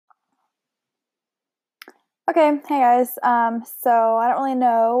Okay, hey guys. So I don't really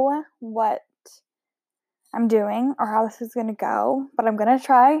know what I'm doing or how this is gonna go, but I'm gonna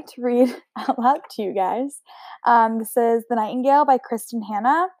try to read out loud to you guys. This is The Nightingale by Kristen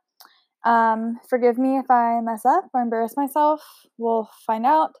Hanna. Forgive me if I mess up or embarrass myself. We'll find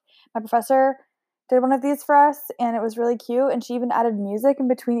out. My professor did one of these for us, and it was really cute. And she even added music in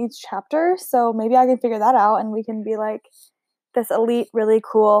between each chapter, so maybe I can figure that out, and we can be like this elite, really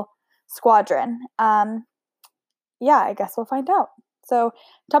cool squadron. Yeah, I guess we'll find out. So,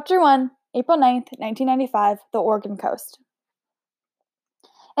 chapter 1, April 9th, 1995, the Oregon coast.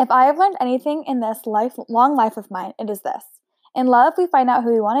 If I have learned anything in this long life of mine, it is this. In love, we find out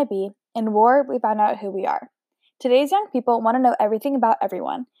who we want to be. In war, we find out who we are. Today's young people want to know everything about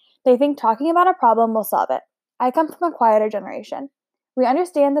everyone. They think talking about a problem will solve it. I come from a quieter generation. We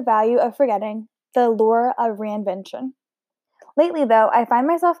understand the value of forgetting, the lure of reinvention. Lately, though, I find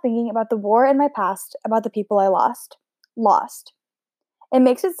myself thinking about the war in my past, about the people I lost. Lost. It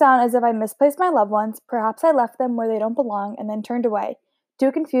makes it sound as if I misplaced my loved ones, perhaps I left them where they don't belong, and then turned away,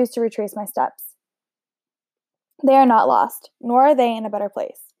 too confused to retrace my steps. They are not lost, nor are they in a better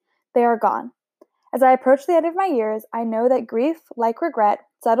place. They are gone. As I approach the end of my years, I know that grief, like regret,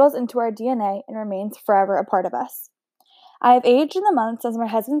 settles into our DNA and remains forever a part of us. I have aged in the months since my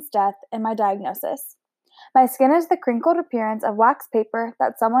husband's death and my diagnosis. My skin is the crinkled appearance of wax paper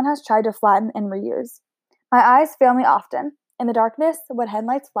that someone has tried to flatten and reuse. My eyes fail me often, in the darkness when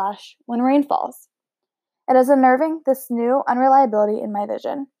headlights flash, when rain falls. It is unnerving, this new unreliability in my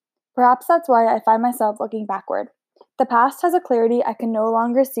vision. Perhaps that's why I find myself looking backward. The past has a clarity I can no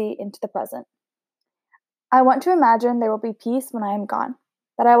longer see into the present. I want to imagine there will be peace when I am gone,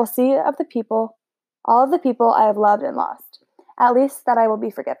 that I will see of the people, all of the people I have loved and lost. At least that I will be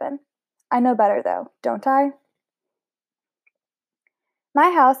forgiven. I know better though, don't I?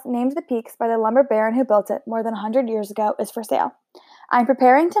 My house, named the Peaks by the lumber baron who built it more than 100 years ago, is for sale. I'm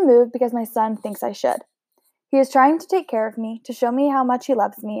preparing to move because my son thinks I should. He is trying to take care of me, to show me how much he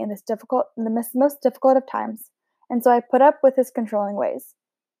loves me in the most difficult of times, and so I put up with his controlling ways.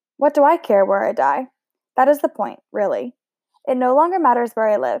 What do I care where I die? That is the point, really. It no longer matters where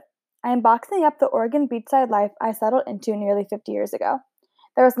I live. I am boxing up the Oregon beachside life I settled into nearly 50 years ago.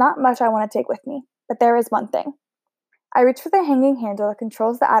 There is not much I want to take with me, but there is one thing. I reach for the hanging handle that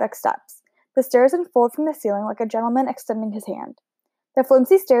controls the attic steps. The stairs unfold from the ceiling like a gentleman extending his hand. The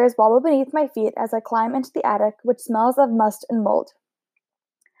flimsy stairs wobble beneath my feet as I climb into the attic, which smells of must and mold.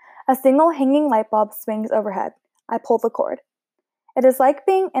 A single hanging light bulb swings overhead. I pull the cord. It is like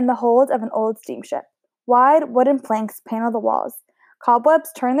being in the hold of an old steamship. Wide wooden planks panel the walls.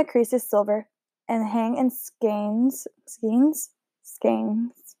 Cobwebs turn the creases silver and hang in skeins. Skeins?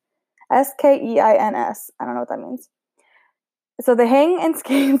 Skeins. I don't know what that means. So they hang in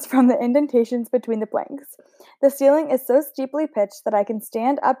skeins from the indentations between the planks. The ceiling is so steeply pitched that I can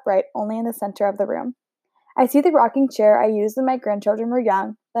stand upright only in the center of the room. I see the rocking chair I used when my grandchildren were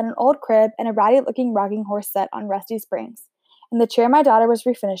young, then an old crib and a ratty-looking rocking horse set on rusty springs, and the chair my daughter was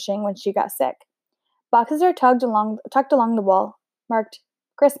refinishing when she got sick. Boxes are tucked along the wall, marked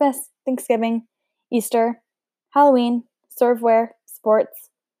Christmas, Thanksgiving, Easter, Halloween, serveware, sports.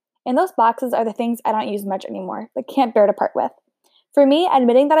 In those boxes are the things I don't use much anymore, but can't bear to part with. For me,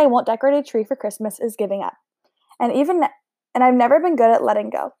 admitting that I won't decorate a tree for Christmas is giving up. And I've never been good at letting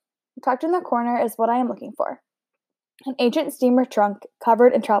go. Tucked in the corner is what I am looking for. An ancient steamer trunk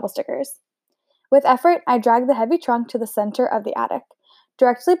covered in travel stickers. With effort, I drag the heavy trunk to the center of the attic.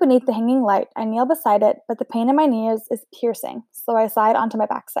 Directly beneath the hanging light, I kneel beside it, but the pain in my knees is piercing, so I slide onto my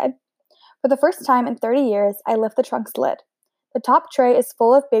backside. For the first time in 30 years, I lift the trunk's lid. The top tray is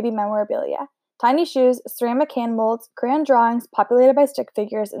full of baby memorabilia. Tiny shoes, ceramic hand molds, crayon drawings populated by stick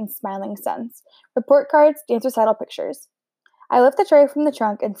figures and smiling suns, report cards, dance recital pictures. I lift the tray from the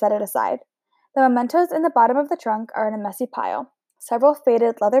trunk and set it aside. The mementos in the bottom of the trunk are in a messy pile. Several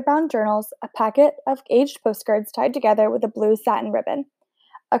faded leather-bound journals, a packet of aged postcards tied together with a blue satin ribbon,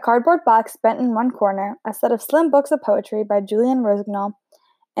 a cardboard box bent in one corner, a set of slim books of poetry by Julian Rossignol,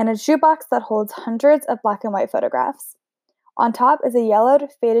 and a shoebox that holds hundreds of black and white photographs. On top is a yellowed,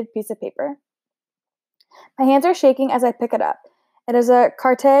 faded piece of paper. My hands are shaking as I pick it up. It is a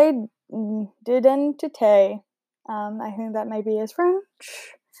carte d'identité. I think that maybe is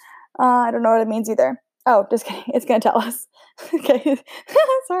French. I don't know what it means either. Oh, just kidding. It's going to tell us. Okay.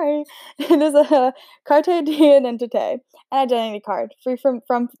 Sorry. It is a carte d'identité, an identity card, free from,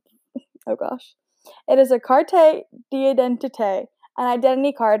 oh gosh. It is a carte d'identité, an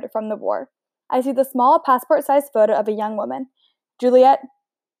identity card from the war. I see the small passport-sized photo of a young woman, Juliette,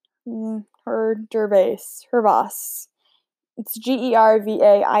 her Gervais, her boss. It's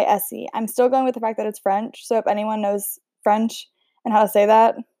Gervaise. I'm still going with the fact that it's French, so if anyone knows French and how to say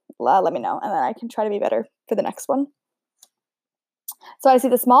that, let me know, and then I can try to be better for the next one. So I see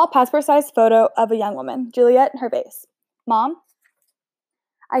the small passport-sized photo of a young woman, Juliette Hervase. Mom?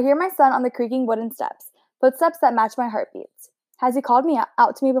 I hear my son on the creaking wooden steps, footsteps that match my heartbeats. Has he called me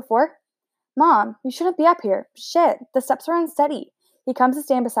out to me before? Mom, you shouldn't be up here. Shit, the steps are unsteady. He comes to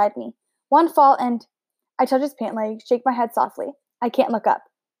stand beside me. One fall and... I touch his pant leg, shake my head softly. I can't look up.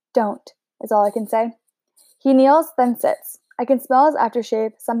 Don't, is all I can say. He kneels, then sits. I can smell his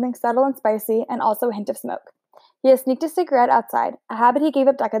aftershave, something subtle and spicy, and also a hint of smoke. He has sneaked a cigarette outside, a habit he gave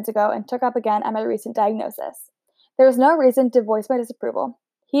up decades ago and took up again at my recent diagnosis. There is no reason to voice my disapproval.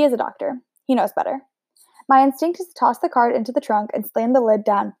 He is a doctor. He knows better. My instinct is to toss the card into the trunk and slam the lid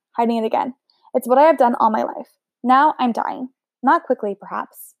down, hiding it again. It's what I have done all my life. Now I'm dying. Not quickly,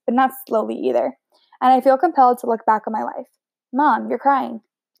 perhaps, but not slowly either. And I feel compelled to look back on my life. Mom, you're crying.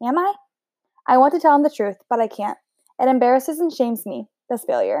 Am I? I want to tell him the truth, but I can't. It embarrasses and shames me, this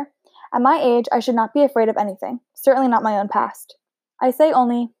failure. At my age, I should not be afraid of anything, certainly not my own past. I say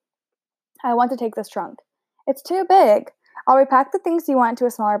only, I want to take this trunk. It's too big. I'll repack the things you want into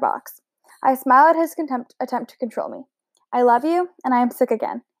a smaller box. I smile at his attempt to control me. I love you, and I am sick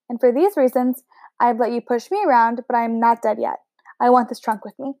again. And for these reasons, I've let you push me around, but I am not dead yet. I want this trunk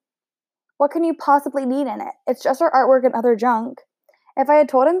with me. What can you possibly need in it? It's just our artwork and other junk. If I had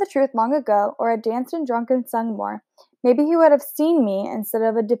told him the truth long ago, or had danced and drunk and sung more, maybe he would have seen me instead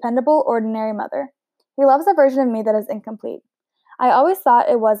of a dependable, ordinary mother. He loves a version of me that is incomplete. I always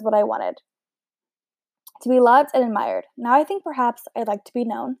thought it was what I wanted. To be loved and admired. Now I think perhaps I'd like to be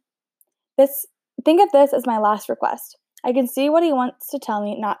known. Think of this as my last request. I can see that he wants to tell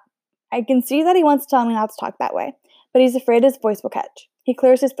me not to talk that way, but he's afraid his voice will catch. He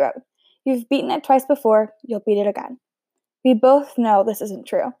clears his throat. You've beaten it twice before, you'll beat it again. We both know this isn't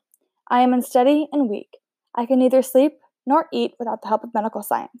true. I am unsteady and weak. I can neither sleep nor eat without the help of medical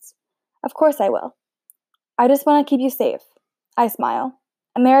science. Of course I will. I just want to keep you safe. I smile.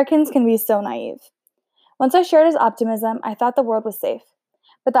 Americans can be so naive. Once I shared his optimism, I thought the world was safe.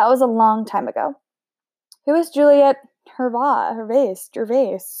 But that was a long time ago. Who is Juliette Hervase,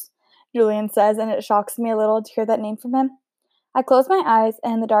 Julian says, and it shocks me a little to hear that name from him. I close my eyes,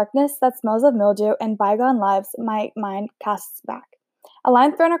 and in the darkness that smells of mildew and bygone lives, my mind casts back. A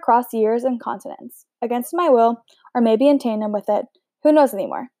line thrown across years and continents. Against my will, or maybe in tandem with it, who knows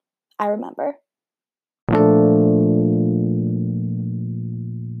anymore? I remember.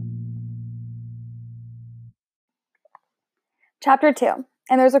 Chapter 2.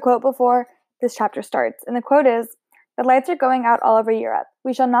 And there's a quote before this chapter starts, and the quote is, "The lights are going out all over Europe.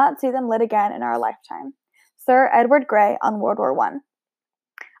 We shall not see them lit again in our lifetime." Sir Edward Grey on World War I.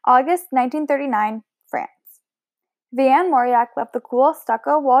 August 1939, France. Vianne Mauriac left the cool,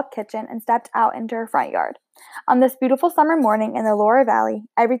 stucco-walled kitchen and stepped out into her front yard. On this beautiful summer morning in the Loire Valley,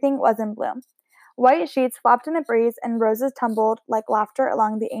 everything was in bloom. White sheets flapped in the breeze and roses tumbled like laughter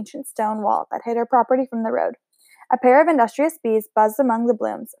along the ancient stone wall that hid her property from the road. A pair of industrious bees buzzed among the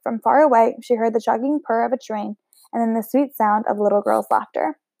blooms. From far away, she heard the chugging purr of a train and then the sweet sound of a little girl's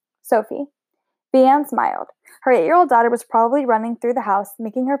laughter. Sophie. Vianne smiled. Her 8-year-old daughter was probably running through the house,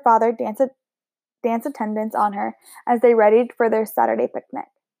 making her father dance attendance on her as they readied for their Saturday picnic.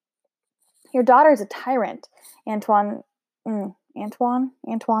 Your daughter's a tyrant, Antoine. Antoine?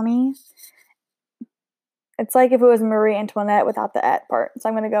 It's like if it was Marie Antoinette without the et part, so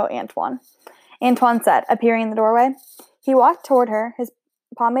I'm going to go Antoine. Antoine said, appearing in the doorway. He walked toward her, his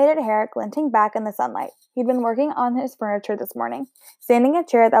pomaded hair glinting back in the sunlight. He'd been working on his furniture this morning, standing a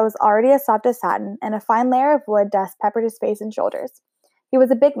chair that was already as soft as satin, and a fine layer of wood dust peppered his face and shoulders. He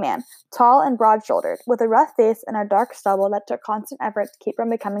was a big man, tall and broad-shouldered, with a rough face and a dark stubble that took constant effort to keep from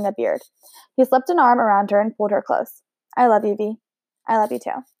becoming a beard. He slipped an arm around her and pulled her close. I love you, V. I love you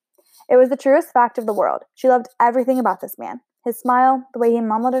too. It was the truest fact of the world. She loved everything about this man. His smile, the way he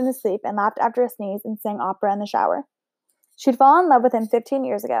mumbled in his sleep and laughed after a sneeze and sang opera in the shower. She'd fallen in love with him 15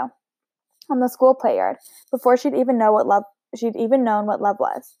 years ago, on the school play yard, before she'd even known what love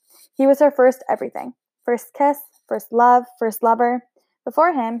was. He was her first everything. First kiss, first love, first lover.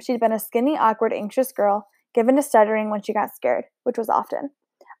 Before him, she'd been a skinny, awkward, anxious girl, given to stuttering when she got scared, which was often.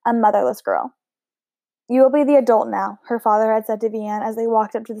 A motherless girl. You will be the adult now, her father had said to Vianne as they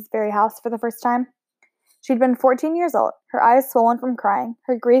walked up to this very house for the first time. She'd been 14 years old, her eyes swollen from crying,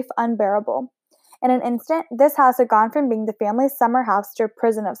 her grief unbearable. In an instant, this house had gone from being the family's summer house to a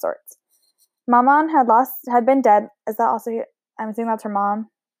prison of sorts. Maman had been dead. Is that also, I'm assuming that's her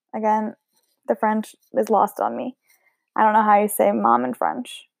mom. Again, the French is lost on me. I don't know how you say mom in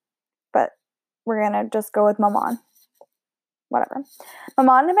French, but we're going to just go with maman. whatever.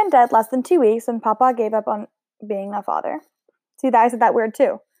 Maman had been dead less than 2 weeks when Papa gave up on being a father. See, that I said that weird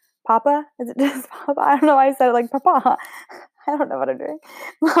too. Papa? Is it just Papa? I don't know why I said it like Papa. I don't know what I'm doing.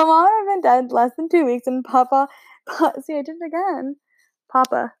 Maman had been dead less than 2 weeks and Papa. See, I did it again.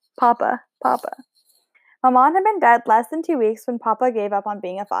 Papa. Maman had been dead less than 2 weeks when Papa gave up on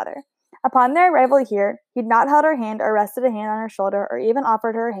being a father. Upon their arrival here, he'd not held her hand or rested a hand on her shoulder or even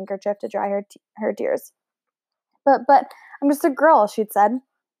offered her a handkerchief to dry her tears. But, I'm just a girl, she'd said.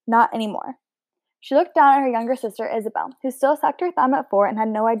 Not anymore. She looked down at her younger sister, Isabel, who still sucked her thumb at 4 and had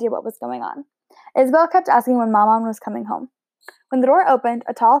no idea what was going on. Isabel kept asking when Maman was coming home. When the door opened,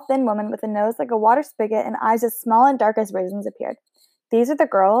 a tall, thin woman with a nose like a water spigot and eyes as small and dark as raisins appeared. These are the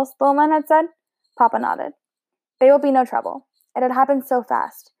girls, the woman had said. Papa nodded. They will be no trouble. It had happened so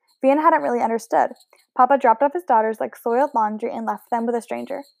fast. Vienna hadn't really understood. Papa dropped off his daughters like soiled laundry and left them with a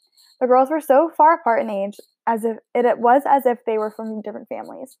stranger. The girls were so far apart in age, it was as if they were from different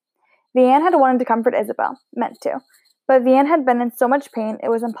families. Vianne had wanted to comfort Isabel, meant to, but Vianne had been in so much pain it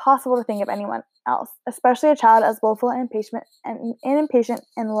was impossible to think of anyone else, especially a child as willful and impatient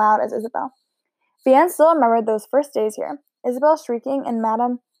and loud as Isabel. Vianne still remembered those first days here, Isabel shrieking and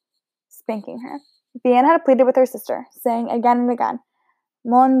Madame spanking her. Vianne had pleaded with her sister, saying again and again,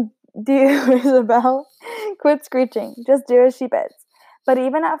 Mon Dieu, Isabel, quit screeching, just do as she bids. But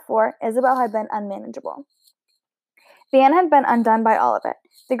even at 4, Isabel had been unmanageable. Vianne had been undone by all of it.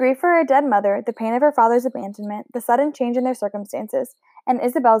 The grief for her dead mother, the pain of her father's abandonment, the sudden change in their circumstances, and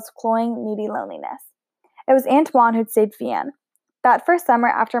Isabel's cloying, needy loneliness. It was Antoine who'd saved Vianne. That first summer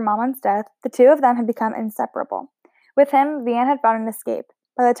after Maman's death, the two of them had become inseparable. With him, Vianne had found an escape.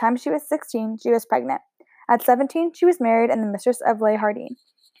 By the time she was 16, she was pregnant. At 17, she was married and the mistress of Les Jardins.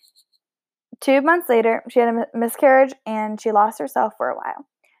 2 months later, she had a miscarriage and she lost herself for a while.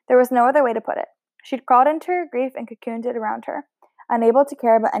 There was no other way to put it. She'd crawled into her grief and cocooned it around her, unable to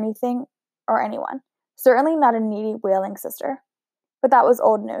care about anything or anyone. Certainly not a needy, wailing sister. But that was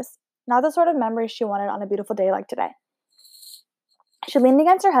old news, not the sort of memories she wanted on a beautiful day like today. She leaned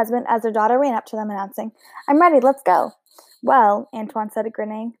against her husband as her daughter ran up to them, announcing, I'm ready, let's go. Well, Antoine said,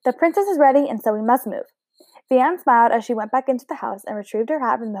 grinning, the princess is ready, and so we must move. Vianne smiled as she went back into the house and retrieved her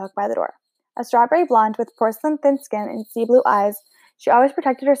hat from the hook by the door. A strawberry blonde with porcelain-thin skin and sea-blue eyes, she always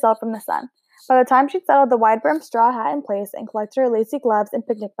protected herself from the sun. By the time she'd settled the wide-brimmed straw hat in place and collected her lacy gloves and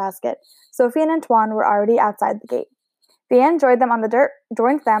picnic basket, Sophie and Antoine were already outside the gate. Vianne joined them on the dirt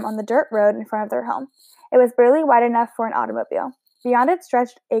road in front of their home. It was barely wide enough for an automobile. Beyond it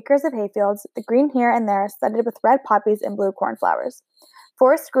stretched acres of hayfields, the green here and there studded with red poppies and blue cornflowers.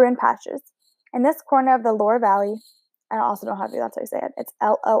 Forests grew in patches. In this corner of the Loire Valley, I also don't know that's how you say it. It's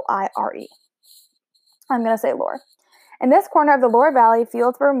Loire. I'm going to say Loire. In this corner of the Loire Valley,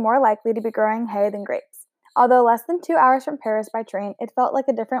 fields were more likely to be growing hay than grapes. Although less than 2 hours from Paris by train, it felt like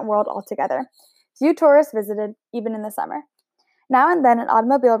a different world altogether. Few tourists visited, even in the summer. Now and then an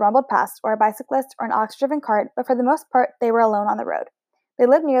automobile rumbled past, or a bicyclist, or an ox-driven cart, but for the most part they were alone on the road. They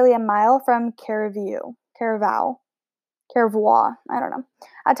lived nearly a mile from Caravois, I don't know.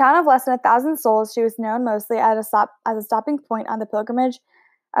 A town of less than 1,000 souls, she was known mostly as a stopping point on the pilgrimage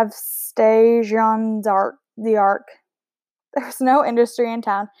of Jeanne d'Arc. There was no industry in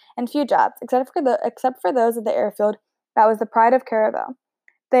town, and few jobs, except for those at the airfield. That was the pride of Caravaggio.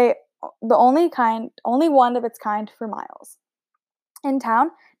 The only one of its kind for miles. In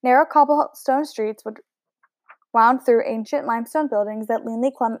town, narrow cobblestone streets wound through ancient limestone buildings that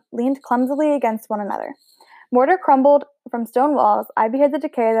leaned clumsily against one another. Mortar crumbled from stone walls, ivy hid the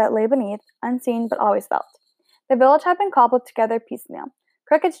decay that lay beneath, unseen but always felt. The village had been cobbled together piecemeal.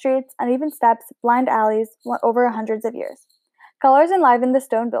 Crooked streets, uneven steps, blind alleys, went over hundreds of years. Colors enlivened the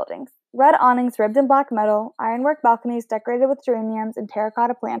stone buildings. Red awnings ribbed in black metal, ironwork balconies decorated with geraniums and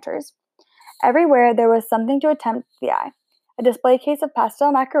terracotta planters. Everywhere there was something to tempt the eye. A display case of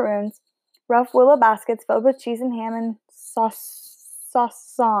pastel macaroons, rough willow baskets filled with cheese and ham and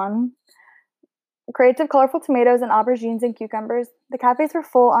saucisson, crates of colorful tomatoes and aubergines and cucumbers. The cafes were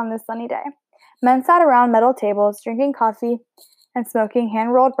full on this sunny day. Men sat around metal tables, drinking coffee and smoking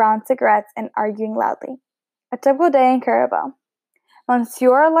hand-rolled brown cigarettes and arguing loudly. A typical day in Caravaggio.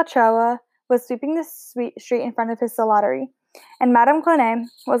 Monsieur Lachoa was sweeping the street in front of his salaterie, and Madame Clonet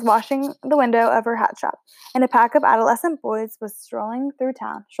was washing the window of her hat shop, and a pack of adolescent boys was strolling through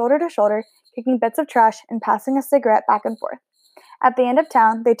town, shoulder to shoulder, kicking bits of trash and passing a cigarette back and forth. At the end of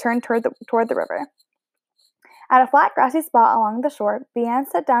town, they turned toward the river. At a flat, grassy spot along the shore, Vianne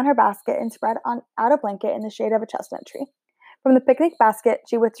set down her basket and spread out a blanket in the shade of a chestnut tree. From the picnic basket,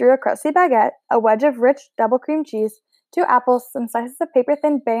 she withdrew a crusty baguette, a wedge of rich double cream cheese, 2 apples, some slices of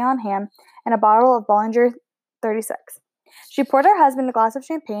paper-thin Bayonne ham, and a bottle of Bollinger 36. She poured her husband a glass of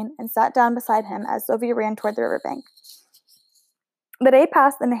champagne and sat down beside him as Sophie ran toward the riverbank. The day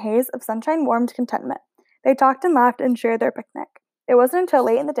passed in a haze of sunshine-warmed contentment. They talked and laughed and shared their picnic. It wasn't until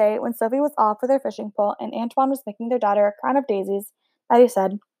late in the day, when Sophie was off with her fishing pole and Antoine was making their daughter a crown of daisies, that he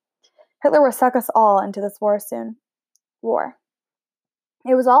said, "Hitler will suck us all into this war soon." War.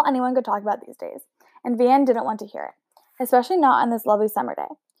 It was all anyone could talk about these days, and Vianne didn't want to hear it, especially not on this lovely summer day.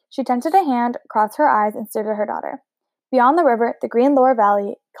 She tented a hand across her eyes and stared at her daughter. Beyond the river, the green lower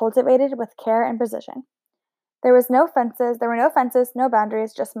valley, cultivated with care and precision. There were no fences, no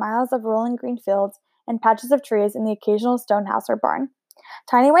boundaries, just miles of rolling green fields and patches of trees and the occasional stone house or barn.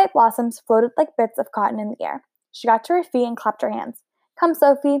 Tiny white blossoms floated like bits of cotton in the air. She got to her feet and clapped her hands. "Come,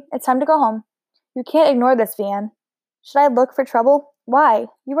 Sophie, it's time to go home." "You can't ignore this, Vianne." "Should I look for trouble?" "Why?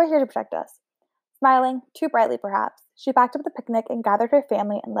 You are here to protect us." Smiling, too brightly perhaps, she packed up the picnic and gathered her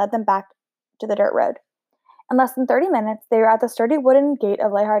family and led them back to the dirt road. In less than 30 minutes, they were at the sturdy wooden gate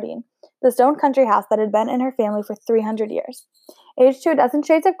of Les Jardins, the stone country house that had been in her family for 300 years. Aged to a dozen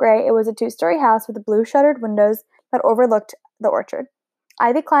shades of gray, it was a two-story house with blue shuttered windows that overlooked the orchard.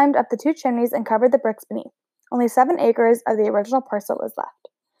 Ivy climbed up the two chimneys and covered the bricks beneath. Only 7 acres of the original parcel was left.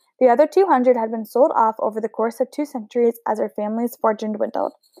 The other 200 had been sold off over the course of 2 centuries as her family's fortune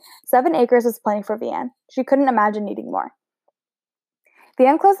dwindled. 7 acres was plenty for Vianne. She couldn't imagine needing more.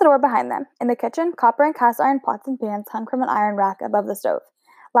 Vianne closed the door behind them. In the kitchen, copper and cast iron pots and pans hung from an iron rack above the stove.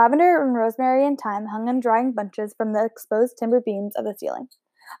 Lavender and rosemary and thyme hung in drying bunches from the exposed timber beams of the ceiling.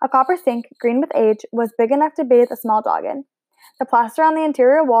 A copper sink, green with age, was big enough to bathe a small dog in. The plaster on the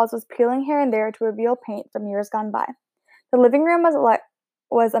interior walls was peeling here and there to reveal paint from years gone by. The living room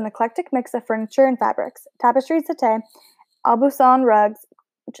was an eclectic mix of furniture and fabrics: tapestries, settee, Aubusson rugs,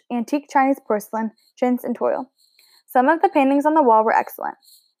 antique Chinese porcelain, chintz, and toile. Some of the paintings on the wall were excellent,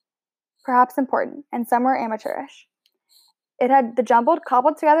 perhaps important, and some were amateurish. It had the jumbled,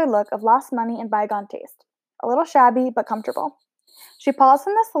 cobbled-together look of lost money and bygone taste. A little shabby, but comfortable. She paused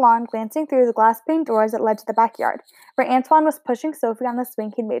in the salon, glancing through the glass-paned doors that led to the backyard, where Antoine was pushing Sophie on the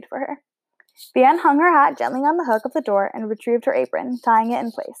swing he'd made for her. Vianne hung her hat gently on the hook of the door and retrieved her apron, tying it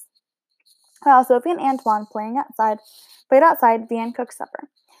in place. While Sophie and Antoine played outside, Vianne cooked supper.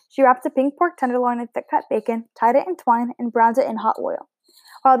 She wrapped a pink pork tenderloin in thick-cut bacon, tied it in twine, and browned it in hot oil.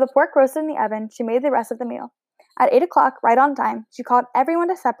 While the pork roasted in the oven, she made the rest of the meal. At 8 o'clock, right on time, she called everyone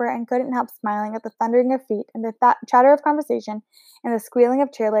to supper and couldn't help smiling at the thundering of feet and the chatter of conversation and the squealing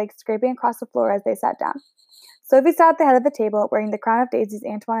of chair legs scraping across the floor as they sat down. Sophie sat at the head of the table, wearing the crown of daisies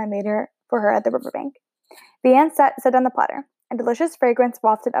Antoine had made for her at the riverbank. Vianne set down the platter. A delicious fragrance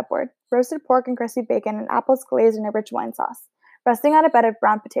wafted upward: roasted pork and crispy bacon and apples glazed in a rich wine sauce, resting on a bed of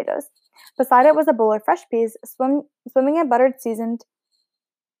brown potatoes. Beside it was a bowl of fresh peas, swimming in butter seasoned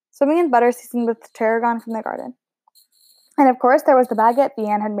with tarragon from the garden. And of course, there was the baguette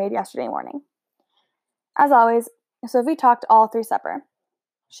Vianne had made yesterday morning. As always, Sophie talked all through supper.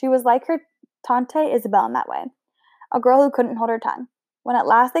 She was like her tante Isabelle in that way, a girl who couldn't hold her tongue. When at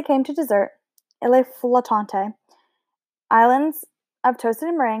last they came to dessert, elle flottante, islands of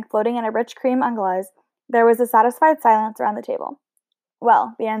toasted meringue floating in a rich cream anglaise, there was a satisfied silence around the table.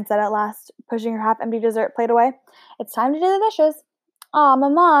 "Well," Vianne said at last, pushing her half-empty dessert plate away, "it's time to do the dishes." "Aw,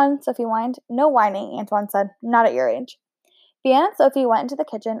 Maman," Sophie whined. "No whining," Antoine said. "Not at your age." Vianne and Sophie went into the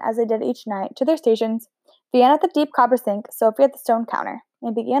kitchen, as they did each night, to their stations, Vianne at the deep copper sink, Sophie at the stone counter,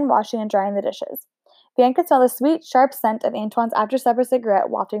 and began washing and drying the dishes. Vianne could smell the sweet, sharp scent of Antoine's after-supper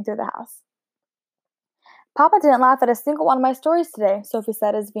cigarette wafting through the house. "Papa didn't laugh at a single one of my stories today," Sophie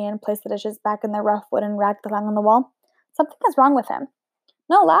said as Vianne placed the dishes back in the rough wooden rack that hung on the wall. "Something is wrong with him."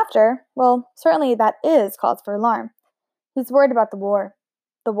 "No laughter? Well, certainly that is cause for alarm. He's worried about the war.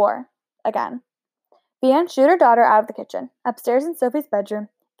 The war. Again." Vianne shooed her daughter out of the kitchen. Upstairs in Sophie's bedroom,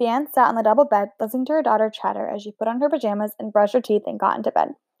 Vianne sat on the double bed, listening to her daughter chatter as she put on her pajamas and brushed her teeth and got into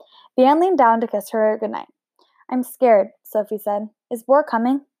bed. Vianne leaned down to kiss her good night. "I'm scared," Sophie said. "Is war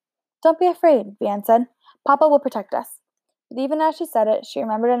coming?" "Don't be afraid," Vianne said. "Papa will protect us." But even as she said it, she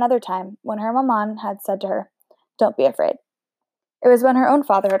remembered another time when her maman had said to her, "Don't be afraid." It was when her own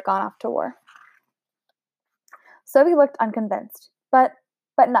father had gone off to war. Sophie looked unconvinced. But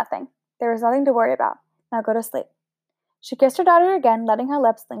nothing. There was nothing to worry about. Now go to sleep." She kissed her daughter again, letting her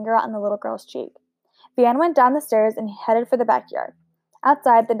lips linger on the little girl's cheek. Vianne went down the stairs and headed for the backyard.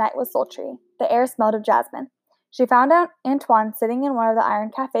 Outside, the night was sultry. The air smelled of jasmine. She found Antoine sitting in one of the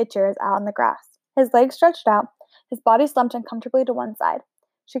iron cafe chairs out on the grass. His legs stretched out, his body slumped uncomfortably to one side.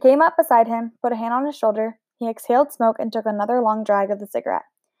 She came up beside him, put a hand on his shoulder. He exhaled smoke and took another long drag of the cigarette.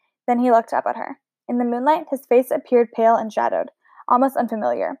 Then he looked up at her. In the moonlight, his face appeared pale and shadowed, almost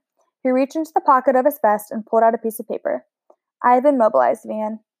unfamiliar. He reached into the pocket of his vest and pulled out a piece of paper. I have been mobilized,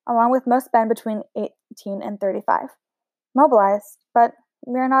 Van, along with most men between 18 and 35. Mobilized? But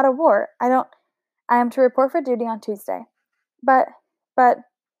we are not at war. I am to report for duty on Tuesday. But, but,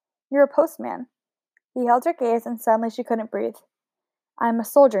 you're a postman. He held her gaze and suddenly she couldn't breathe. I am a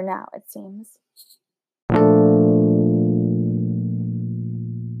soldier now, it seems.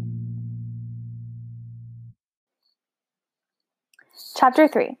 Chapter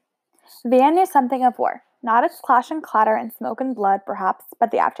 3. Van knew something of war, not its clash and clatter and smoke and blood, perhaps, but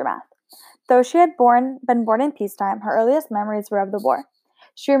the aftermath. Though she had been born in peacetime, her earliest memories were of the war.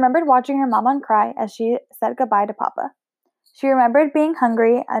 She remembered watching her mama cry as she said goodbye to Papa. She remembered being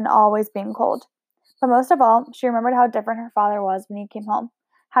hungry and always being cold. But most of all, she remembered how different her father was when he came home,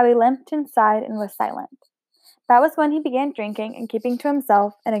 how he limped and sighed and was silent. That was when he began drinking and keeping to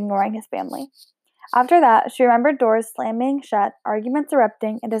himself and ignoring his family. After that, she remembered doors slamming shut, arguments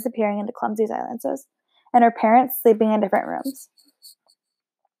erupting and disappearing into clumsy silences, and her parents sleeping in different rooms.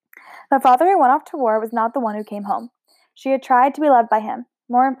 The father who went off to war was not the one who came home. She had tried to be loved by him.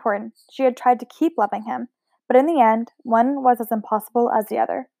 More important, she had tried to keep loving him. But in the end, one was as impossible as the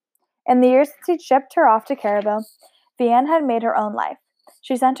other. In the years since he'd shipped her off to Caribou, Vianne had made her own life.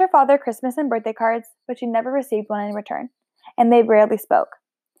 She sent her father Christmas and birthday cards, but she never received one in return, and they rarely spoke.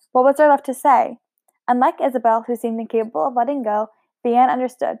 What was there left to say? Unlike Isabel, who seemed incapable of letting go, Vianne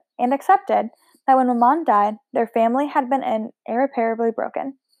understood and accepted that when Maman died, their family had been irreparably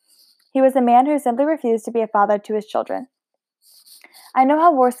broken. He was a man who simply refused to be a father to his children. I know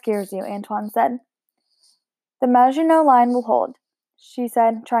how war scares you, Antoine said. The Maginot Line will hold, she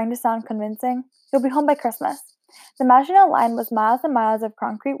said, trying to sound convincing. You'll be home by Christmas. The Maginot Line was miles and miles of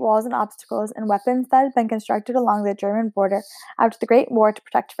concrete walls and obstacles and weapons that had been constructed along the German border after the Great War to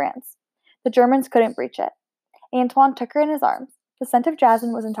protect France. The Germans couldn't breach it. Antoine took her in his arms. The scent of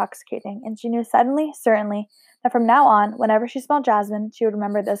jasmine was intoxicating, and she knew certainly, that from now on, whenever she smelled jasmine, she would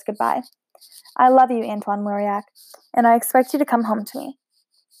remember this goodbye. I love you, Antoine Mauriac, and I expect you to come home to me.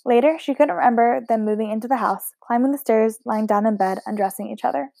 Later, she couldn't remember them moving into the house, climbing the stairs, lying down in bed, undressing each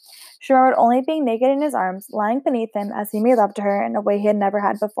other. She remembered only being naked in his arms, lying beneath him as he made love to her in a way he had never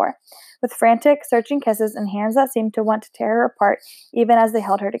had before, with frantic, searching kisses and hands that seemed to want to tear her apart even as they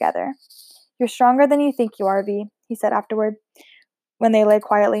held her together. You're stronger than you think you are, Vi, he said afterward, when they lay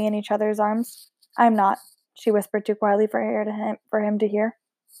quietly in each other's arms. I'm not, she whispered too quietly for him to hear.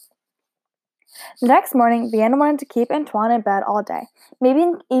 The next morning, Vienna wanted to keep Antoine in bed all day,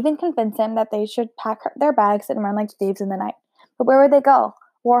 maybe even convince him that they should pack their bags and run like thieves in the night. But where would they go?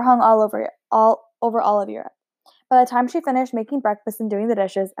 War hung all over all of Europe. By the time she finished making breakfast and doing the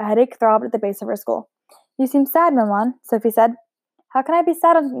dishes, a headache throbbed at the base of her skull. You seem sad, Maman, Sophie said. How can I be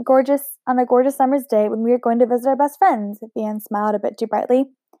sad on a gorgeous summer's day when we are going to visit our best friends? Vianne smiled a bit too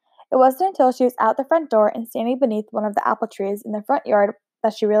brightly. It wasn't until she was out the front door and standing beneath one of the apple trees in the front yard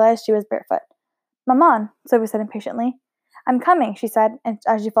that she realized she was barefoot. Maman, Sophie said impatiently. I'm coming, she said, and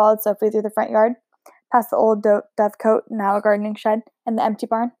as she followed Sophie through the front yard, past the old dovecote, now a gardening shed, and the empty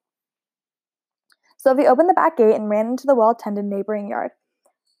barn. Sophie opened the back gate and ran into the well-tended neighboring yard,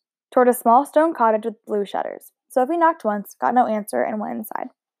 toward a small stone cottage with blue shutters. Sophie knocked once, got no answer, and went inside.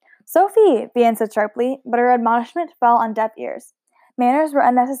 Sophie, Vianne said sharply, but her admonishment fell on deaf ears. Manners were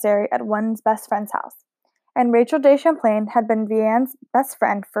unnecessary at one's best friend's house, and Rachel de Champlain had been Vianne's best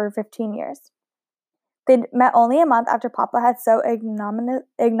friend for 15 years. They'd met only a month after Papa had so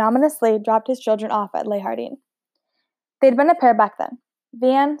ignominiously dropped his children off at Les Jardins. They'd been a pair back then.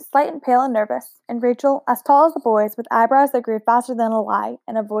 Vianne, slight and pale and nervous, and Rachel, as tall as the boys, with eyebrows that grew faster than a lie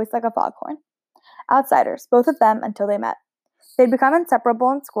and a voice like a foghorn. Outsiders, both of them, until they met. They'd become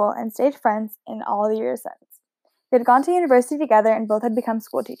inseparable in school and stayed friends in all the years since. They'd gone to university together and both had become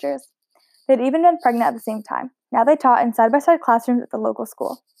school teachers. They'd even been pregnant at the same time. Now they taught in side-by-side classrooms at the local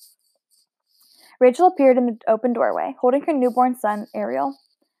school. Rachel appeared in the open doorway, holding her newborn son, Ariel.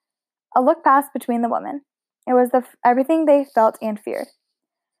 A look passed between the women. It was everything they felt and feared.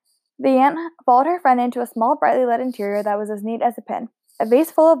 Vianne followed her friend into a small, brightly lit interior that was as neat as a pin. A vase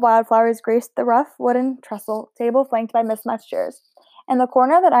full of wildflowers graced the rough wooden trestle table flanked by mismatched chairs. In the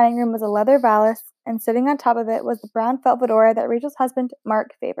corner of the dining room was a leather valise, and sitting on top of it was the brown felt fedora that Rachel's husband,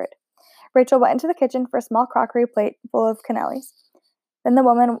 Mark, favored. Rachel went into the kitchen for a small crockery plate full of cannellis. Then the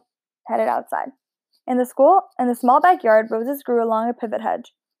woman headed outside. In the small backyard, roses grew along a pivot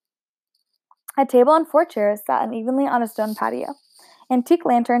hedge. A table and 4 chairs sat unevenly on a stone patio. Antique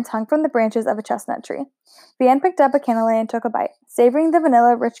lanterns hung from the branches of a chestnut tree. Vianne picked up a cannelli and took a bite, savoring the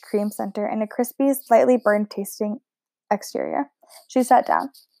vanilla-rich cream center and a crispy, slightly burned-tasting exterior. She sat down.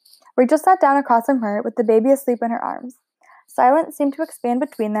 Rachel sat down across from her, with the baby asleep in her arms. Silence seemed to expand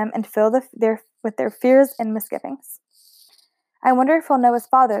between them and fill with their fears and misgivings. I wonder if he'll know his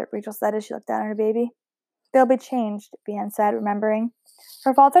father, Rachel said as she looked down at her baby. They'll be changed, Vianne said, remembering.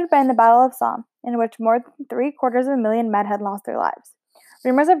 Her father had been in the Battle of Somme, in which more than 750,000 men had lost their lives.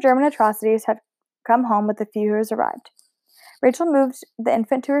 Rumors of German atrocities had come home with the few who had arrived. Rachel moved the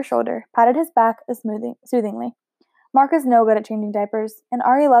infant to her shoulder, patted his back soothingly. Mark is no good at changing diapers, and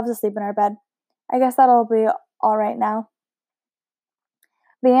Ari loves to sleep in our bed. I guess that'll be all right now.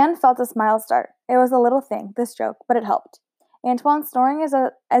 Vianne felt a smile start. It was a little thing, this joke, but it helped. Antoine snoring is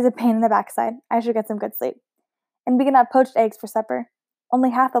a pain in the backside. I should get some good sleep. And we can have poached eggs for supper.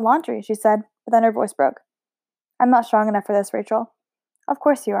 Only half the laundry, she said, but then her voice broke. I'm not strong enough for this, Rachel. Of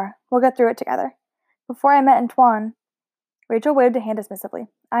course you are. We'll get through it together. Before I met Antoine, Rachel waved a hand dismissively.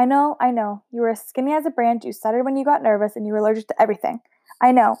 I know. You were as skinny as a branch, you stuttered when you got nervous, and you were allergic to everything.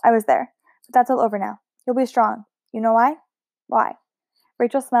 I know, I was there. But that's all over now. You'll be strong. You know why? Why?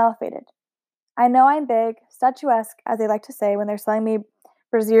 Rachel's smile faded. I know I'm big, statuesque, as they like to say when they're selling me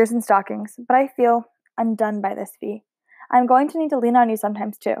brassieres and stockings, but I feel undone by this fee. I'm going to need to lean on you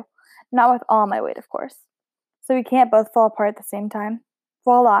sometimes too. Not with all my weight, of course. So we can't both fall apart at the same time.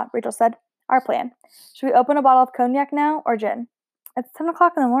 Voila, Rachel said. Our plan. Should we open a bottle of cognac now, or gin? It's 10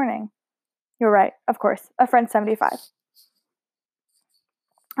 o'clock in the morning. You're right, of course. A friend 75.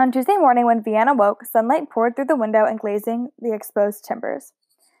 On Tuesday morning, when Vianne woke, sunlight poured through the window and glazing the exposed timbers.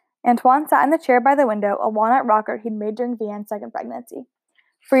 Antoine sat in the chair by the window, a walnut rocker he'd made during Vianne's second pregnancy.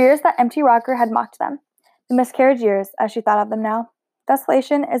 For years, that empty rocker had mocked them. The miscarriage years, as she thought of them now.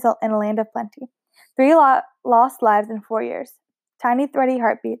 Desolation is in a land of plenty. 3 lost lives in 4 years. Tiny, thready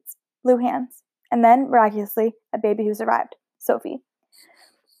heartbeats. Blue hands. And then, miraculously, a baby who survived. Sophie.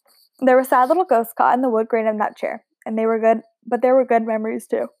 There were sad little ghosts caught in the wood grain of that chair. And they were good, but there were good memories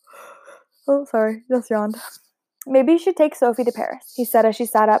too. Oh, sorry, just yawned. Maybe you should take Sophie to Paris, he said as she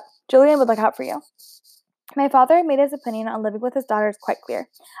sat up. Julian would look out for you. My father had made his opinion on living with his daughters quite clear.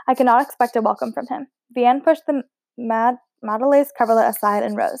 I could not expect a welcome from him. Vianne pushed the Madelaise coverlet aside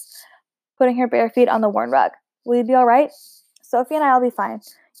and rose, putting her bare feet on the worn rug. Will you be all right? Sophie and I will be fine.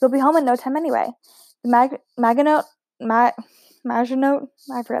 You'll be home in no time anyway. The Maginot,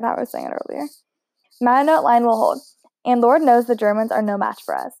 I forgot how I was saying it earlier. Maginot line will hold, and Lord knows the Germans are no match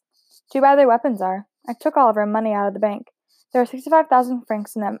for us. Too bad their weapons are. I took all of our money out of the bank. There are 65,000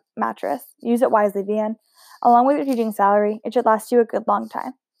 francs in that mattress. Use it wisely, Vianne. Along with your teaching salary, it should last you a good long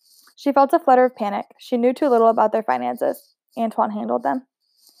time. She felt a flutter of panic. She knew too little about their finances. Antoine handled them.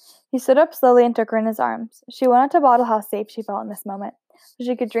 He stood up slowly and took her in his arms. She wanted to bottle how safe she felt in this moment, so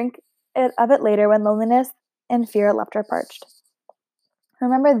she could drink of it later when loneliness and fear left her parched.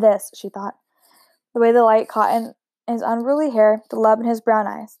 Remember this, she thought. The way the light caught in his unruly hair, the love in his brown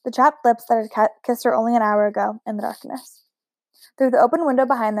eyes, the chapped lips that had kissed her only an hour ago in the darkness. Through the open window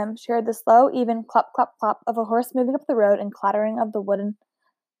behind them, she heard the slow, even clop, clop, clop of a horse moving up the road and clattering of the wooden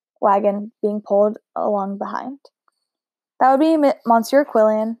wagon being pulled along behind. That would be Monsieur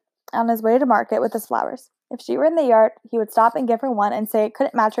Quillian on his way to market with his flowers. If she were in the yard, he would stop and give her one and say it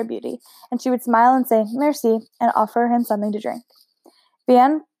couldn't match her beauty, and she would smile and say, merci, and offer him something to drink.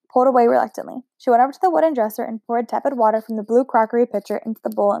 Vianne pulled away reluctantly. She went over to the wooden dresser and poured tepid water from the blue crockery pitcher into the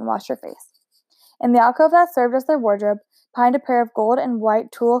bowl and washed her face. In the alcove that served as their wardrobe, behind a pair of gold and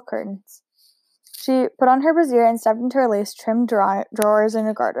white tulle curtains, she put on her brassiere and stepped into her lace-trimmed drawers and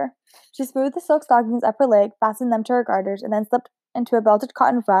a garter. She smoothed the silk stockings up her leg, fastened them to her garters, and then slipped into a belted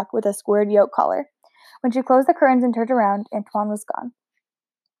cotton frock with a squared yoke collar. When she closed the curtains and turned around, Antoine was gone.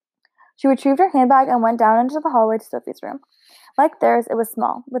 She retrieved her handbag and went down into the hallway to Sophie's room. Like theirs, it was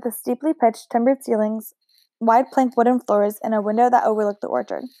small, with a steeply pitched timbered ceilings, wide plank wooden floors, and a window that overlooked the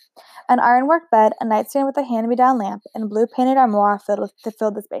orchard. An ironwork bed, a nightstand with a hand-me-down lamp, and blue painted armoire filled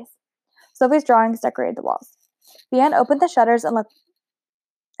the space. Sophie's drawings decorated the walls. Vianne opened the shutters and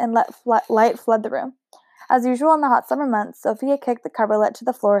let light flood the room. As usual in the hot summer months, Sophie had kicked the coverlet to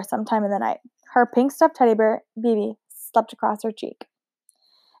the floor sometime in the night. Her pink stuffed teddy bear, Bibi, slept across her cheek.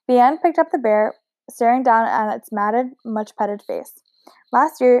 Vianne picked up the bear, staring down at its matted, much-petted face.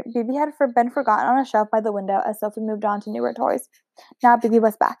 Last year, Bibi had been forgotten on a shelf by the window as Sophie moved on to newer toys. Now Bibi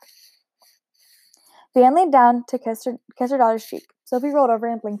was back. Vianne leaned down to kiss her daughter's cheek. Sophie rolled over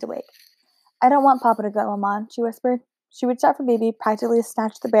and blinked awake. I don't want Papa to go, Maman, she whispered. She reached out for Bibi, practically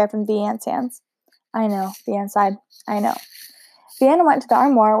snatched the bear from Vianne's hands. I know, Vianne sighed. I know. Vianne went to the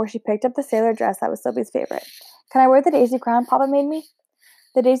armoire where she picked up the sailor dress that was Sophie's favorite. Can I wear the daisy crown Papa made me?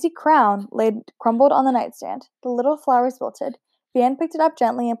 The daisy crown lay crumbled on the nightstand. The little flowers wilted. Vianne picked it up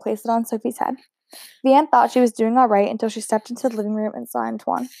gently and placed it on Sophie's head. Vianne thought she was doing all right until she stepped into the living room and saw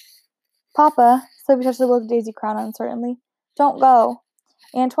Antoine. Papa, Sophie touched the wilted daisy crown uncertainly. Don't go.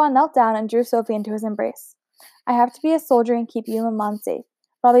 Antoine knelt down and drew Sophie into his embrace. I have to be a soldier and keep you and Mom safe,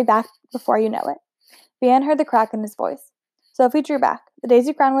 but I'll be back before you know it. Vianne heard the crack in his voice. Sophie drew back. The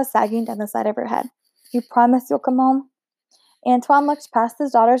daisy crown was sagging down the side of her head. You promise you'll come home? Antoine looked past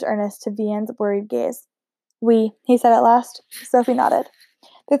his daughter's earnest to Vianne's worried gaze. We, he said at last. Sophie nodded.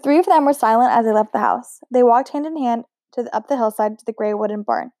 The three of them were silent as they left the house. They walked hand in hand up the hillside to the gray wooden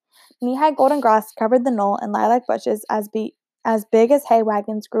barn. Knee-high golden grass covered the knoll, and lilac bushes as big as hay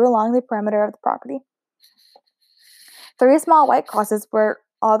wagons grew along the perimeter of the property. 3 small white crosses were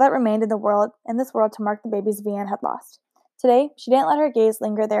all that remained in this world to mark the babies Vianne had lost. Today, she didn't let her gaze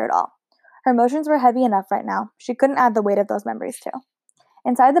linger there at all. Her emotions were heavy enough right now. She couldn't add the weight of those memories too.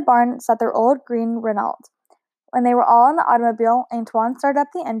 Inside the barn sat their old green Renault. When they were all in the automobile, Antoine started up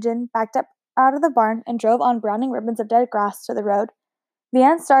the engine, backed up out of the barn, and drove on browning ribbons of dead grass to the road.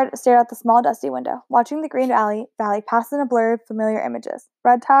 Vianne stared out the small dusty window, watching the green valley pass in a blur of familiar images.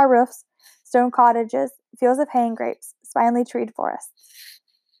 Red tile roofs, stone cottages, fields of hay and grapes, spinely treed forests.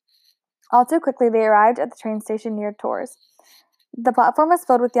 All too quickly, they arrived at the train station near Tours. The platform was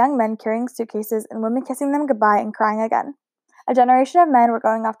filled with young men carrying suitcases and women kissing them goodbye and crying again. A generation of men were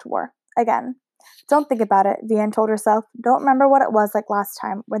going off to war. Again. Don't think about it, Vianne told herself. Don't remember what it was like last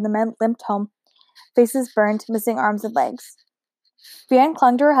time, when the men limped home, faces burned, missing arms and legs. Vianne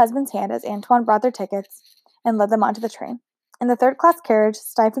clung to her husband's hand as Antoine brought their tickets and led them onto the train. In the third-class carriage,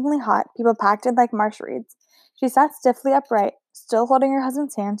 stiflingly hot, people packed in like marsh reeds. She sat stiffly upright, still holding her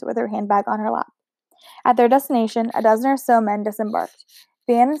husband's hand with her handbag on her lap. At their destination, a dozen or so men disembarked.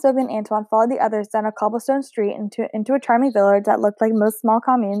 Vianne and Sophie and Antoine followed the others down a cobblestone street into a charming village that looked like most small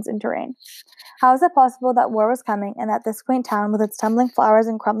communes in Touraine. How was it possible that war was coming and that this quaint town with its tumbling flowers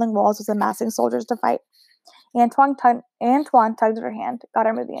and crumbling walls was amassing soldiers to fight? Antoine tugged at her hand, got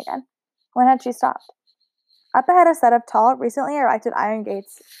her moving again. When had she stopped? Up ahead, a set of tall, recently erected iron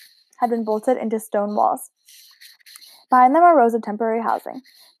gates had been bolted into stone walls. Behind them were rows of temporary housing.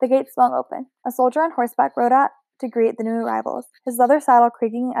 The gates swung open. A soldier on horseback rode out to greet the new arrivals, his leather saddle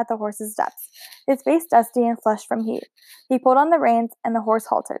creaking at the horse's steps, his face dusty and flushed from heat. He pulled on the reins, and the horse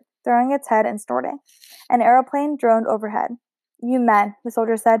halted, throwing its head and snorting. An aeroplane droned overhead. You men, the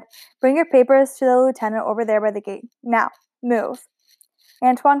soldier said, bring your papers to the lieutenant over there by the gate. Now, move.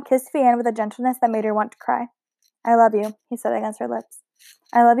 Antoine kissed Vianne with a gentleness that made her want to cry. I love you, he said against her lips.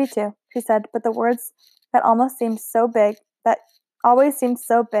 I love you too, she said, but the words that always seemed so big,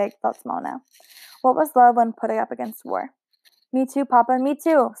 felt small now. What was love when put up against war? Me too, Papa, me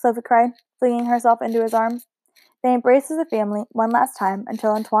too, Sophie cried, flinging herself into his arms. They embraced as a family one last time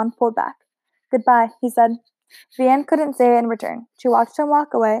until Antoine pulled back. Goodbye, he said. Vianne couldn't say it in return. She watched him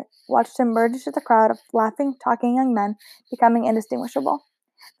walk away, watched him merge into the crowd of laughing, talking young men, becoming indistinguishable.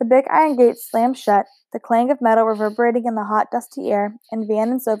 The big iron gate slammed shut, the clang of metal reverberating in the hot, dusty air, and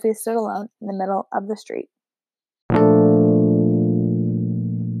Vianne and Sophie stood alone in the middle of the street.